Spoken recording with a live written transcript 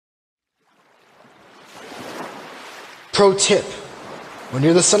Pro tip. When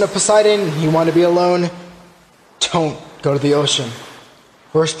you're the son of Poseidon and you want to be alone, don't go to the ocean.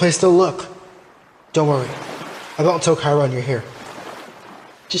 Worst place to look. Don't worry. I won't tell Chiron you're here.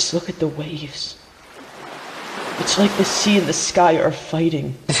 Just look at the waves. It's like the sea and the sky are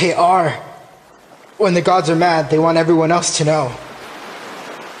fighting. They are. When the gods are mad, they want everyone else to know.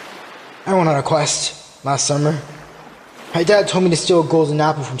 I went on a quest last summer. My dad told me to steal a golden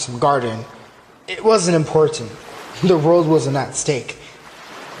apple from some garden. It wasn't important. The world wasn't at stake.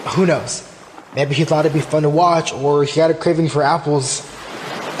 Who knows? Maybe he thought it'd be fun to watch, or he had a craving for apples.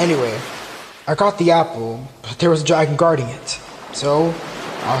 Anyway, I got the apple, but there was a dragon guarding it. So,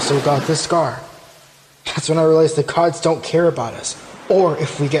 I also got this scar. That's when I realized the gods don't care about us, or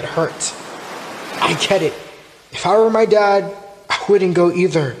if we get hurt. I get it. If I were my dad, I wouldn't go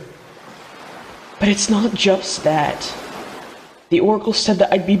either. But it's not just that. The Oracle said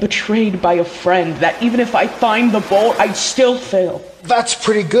that I'd be betrayed by a friend, that even if I find the bowl, I'd still fail. That's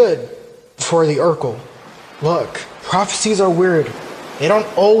pretty good for the Oracle. Look, prophecies are weird. They don't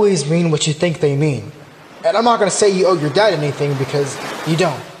always mean what you think they mean. And I'm not going to say you owe your dad anything, because you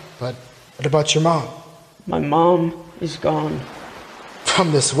don't. But what about your mom? My mom is gone.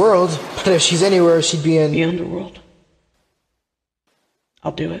 From this world? But if she's anywhere, she'd be in... the underworld.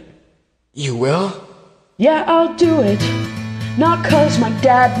 I'll do it. You will? Yeah, I'll do it. Not 'cause my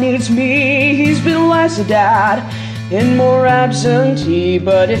dad needs me, he's been less a dad and more absentee.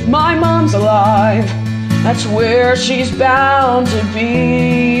 But if my mom's alive, that's where she's bound to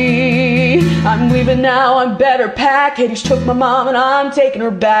be. I'm leaving now, I'm better pack. Hades took my mom and I'm taking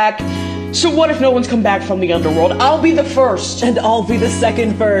her back. So what if no one's come back from the underworld? I'll be the first. And I'll be the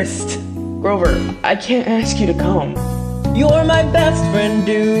second first. Grover, I can't ask you to come. You're my best friend,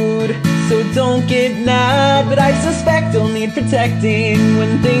 dude, so don't get mad. But I suspect you'll need protecting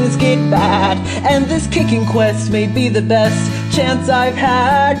when things get bad. And this kicking quest may be the best chance I've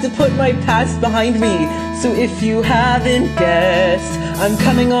had to put my past behind me. So if you haven't guessed, I'm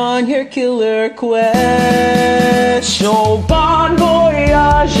coming on your killer quest. So bon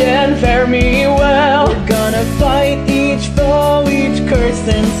voyage and fare me well. We're gonna fight each foe, each curse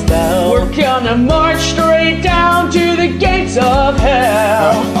and spell. We're gonna march straight down to the gates of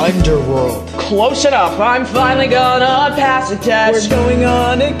hell. Underworld. Close enough, I'm finally gonna pass the test. We're going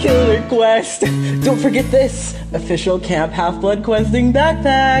on a killer quest. Don't forget this official Camp Half-Blood questing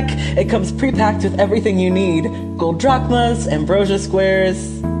backpack. It comes pre-packed with everything you need. Gold drachmas, ambrosia squares,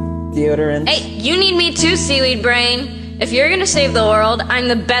 deodorant. Hey, you need me too, Seaweed Brain. If you're gonna save the world, I'm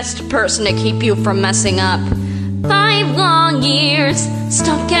the best person to keep you from messing up. 5 long years,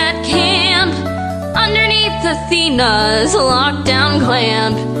 stuck at camp, underneath Athena's lockdown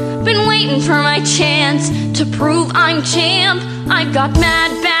clamp. Been waiting for my chance to prove I'm champ. I've got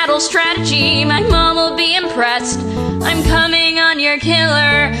mad battle strategy, my mom will be impressed. I'm coming on your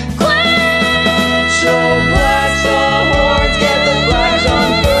killer quest. So blast the horns, get the flags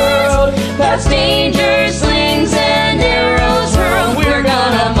unfurled. Past danger, slings and arrows hurled. We're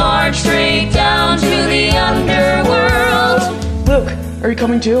gonna march straight down to the underworld. Luke, are you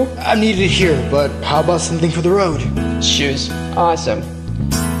coming too? I'm needed here, but how about something for the road? Shoes. Awesome.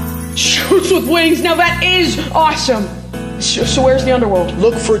 Shoes with wings, now that is awesome! So where's the underworld?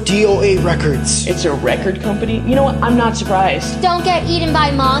 Look for DOA Records. It's a record company? You know what, I'm not surprised. Don't get eaten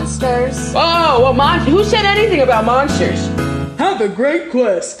by monsters. Oh, well, who said anything about monsters? Have a great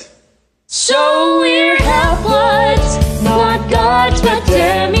quest. So we're half-bloods, not gods but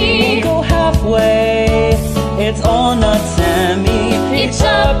demi. We'll go halfway, it's all not Sammy. It's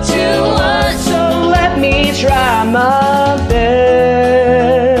up to us. So let me try my